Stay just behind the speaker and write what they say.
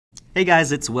Hey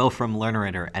guys, it's Will from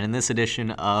Learnerator, and in this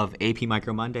edition of AP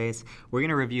Micro Mondays, we're going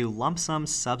to review lump sum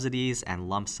subsidies and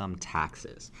lump sum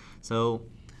taxes. So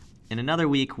in another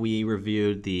week, we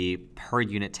reviewed the per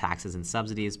unit taxes and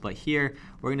subsidies, but here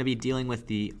we're going to be dealing with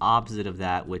the opposite of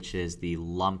that, which is the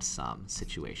lump sum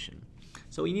situation.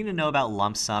 So what you need to know about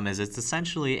lump sum is it's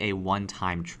essentially a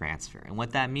one-time transfer. And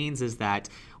what that means is that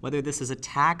whether this is a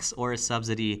tax or a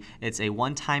subsidy, it's a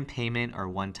one-time payment or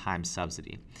one-time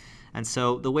subsidy. And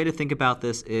so the way to think about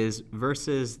this is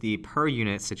versus the per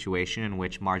unit situation in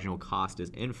which marginal cost is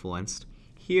influenced,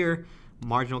 here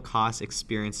marginal cost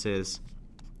experiences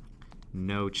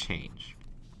no change.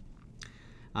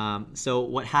 So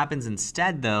what happens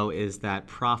instead though is that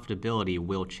profitability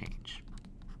will change.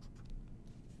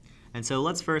 And so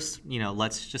let's first,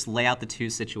 let's just lay out the two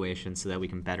situations so that we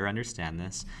can better understand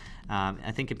this.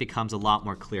 I think it becomes a lot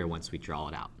more clear once we draw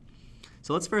it out.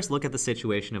 So let's first look at the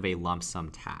situation of a lump sum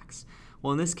tax.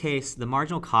 Well, in this case, the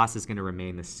marginal cost is going to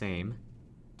remain the same.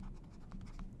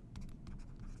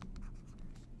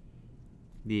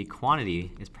 The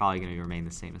quantity is probably going to remain the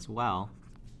same as well.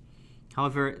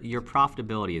 However, your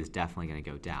profitability is definitely going to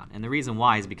go down. And the reason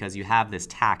why is because you have this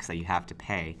tax that you have to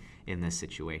pay in this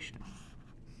situation.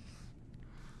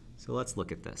 So let's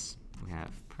look at this. We have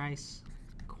price,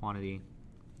 quantity,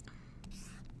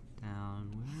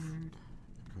 downward,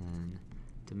 and then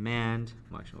demand,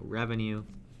 marginal revenue.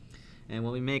 And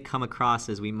what we may come across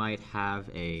is we might have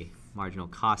a marginal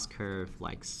cost curve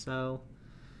like so.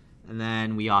 And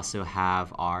then we also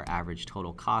have our average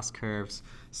total cost curves.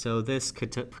 So this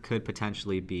could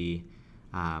potentially be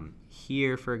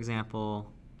here, for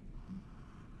example.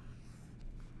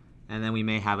 And then we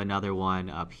may have another one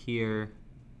up here.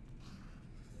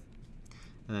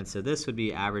 And then so this would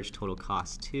be average total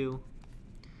cost 2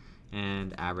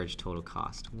 and average total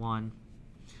cost 1.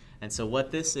 And so what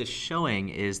this is showing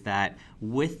is that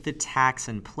with the tax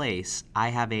in place, I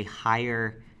have a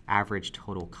higher average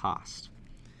total cost.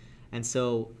 And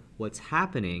so what's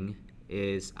happening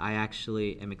is I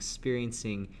actually am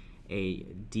experiencing a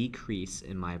decrease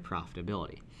in my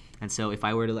profitability. And so if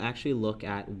I were to actually look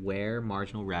at where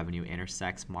marginal revenue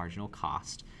intersects marginal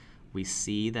cost, we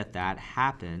see that that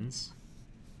happens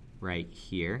right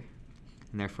here.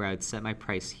 And therefore, I would set my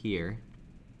price here.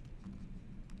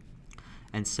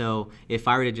 And so if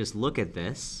I were to just look at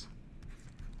this,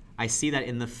 I see that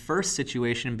in the first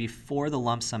situation, before the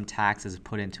lump sum tax is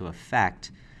put into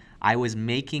effect, I was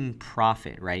making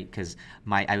profit, right? Because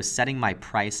I was setting my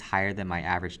price higher than my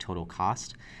average total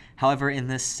cost. However, in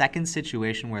this second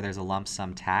situation where there's a lump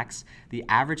sum tax, the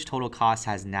average total cost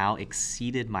has now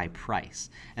exceeded my price.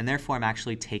 And therefore, I'm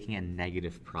actually taking a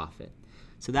negative profit.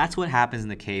 So that's what happens in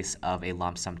the case of a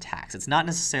lump sum tax. It's not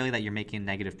necessarily that you're making a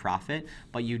negative profit,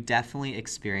 but you definitely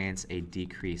experience a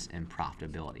decrease in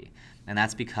profitability. And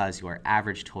that's because your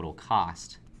average total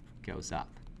cost goes up.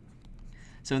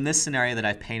 So in this scenario that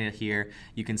I've painted here,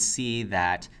 you can see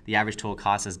that the average total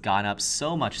cost has gone up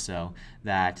so much so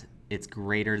that it's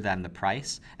greater than the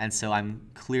price. And so I'm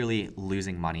clearly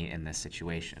losing money in this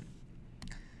situation.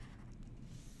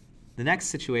 The next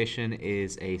situation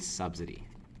is a subsidy.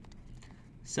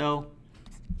 So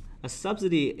a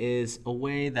subsidy is a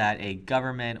way that a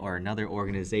government or another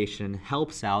organization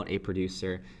helps out a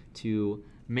producer to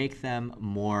make them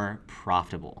more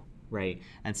profitable, right?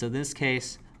 And so in this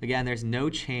case, again, there's no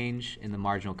change in the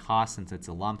marginal cost since it's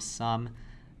a lump sum.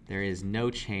 There is no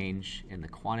change in the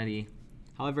quantity.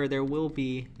 However, there will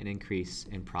be an increase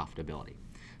in profitability.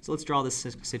 So let's draw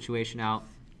this situation out.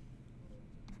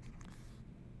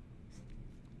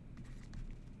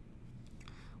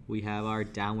 We have our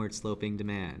downward sloping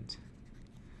demand.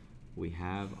 We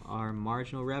have our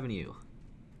marginal revenue.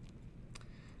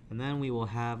 And then we will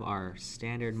have our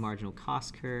standard marginal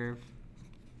cost curve.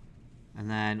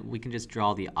 And then we can just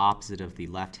draw the opposite of the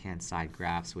left-hand side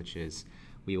graphs, which is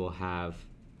we will have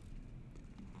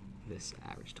this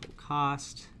average total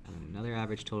cost and then another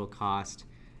average total cost.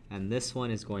 And this one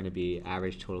is going to be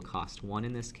average total cost 1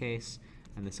 in this case,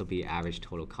 and this will be average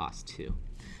total cost 2.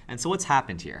 And so what's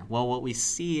happened here? Well, what we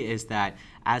see is that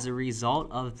as a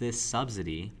result of this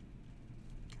subsidy,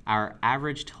 our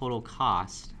average total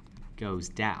cost goes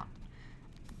down,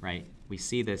 right? We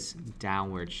see this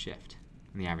downward shift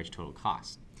in the average total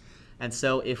cost. And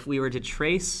so if we were to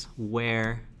trace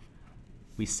where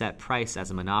we set price as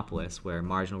a monopolist, where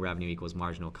marginal revenue equals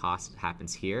marginal cost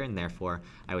happens here, and therefore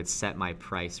I would set my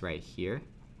price right here.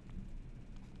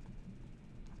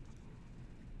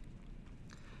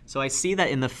 So I see that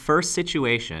in the first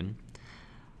situation,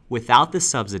 without the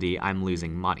subsidy, I'm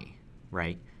losing money,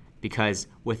 right? Because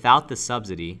without the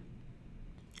subsidy,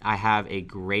 I have a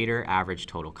greater average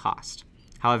total cost.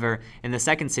 However, in the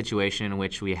second situation in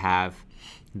which we have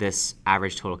this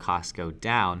average total cost go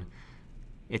down,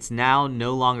 it's now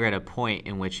no longer at a point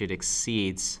in which it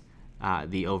exceeds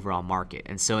the overall market.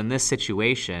 And so in this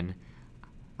situation,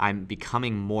 I'm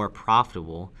becoming more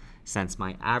profitable since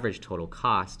my average total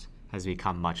cost has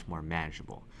become much more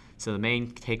manageable. So the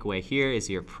main takeaway here is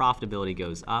your profitability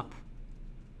goes up,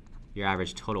 your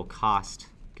average total cost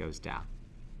goes down.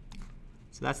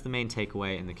 So that's the main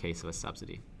takeaway in the case of a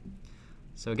subsidy.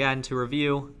 So again, to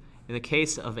review, in the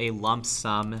case of a lump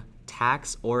sum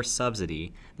tax or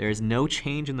subsidy, there is no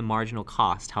change in the marginal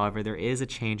cost. However, there is a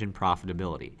change in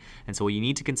profitability. And so what you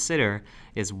need to consider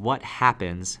is what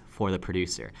happens for the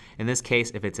producer. In this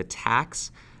case, if it's a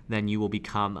tax, then you will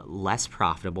become less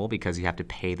profitable because you have to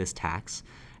pay this tax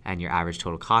and your average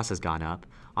total cost has gone up.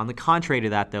 On the contrary to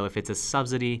that, though, if it's a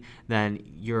subsidy, then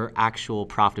your actual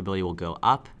profitability will go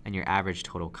up and your average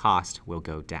total cost will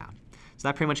go down. So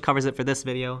that pretty much covers it for this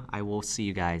video. I will see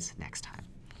you guys next time.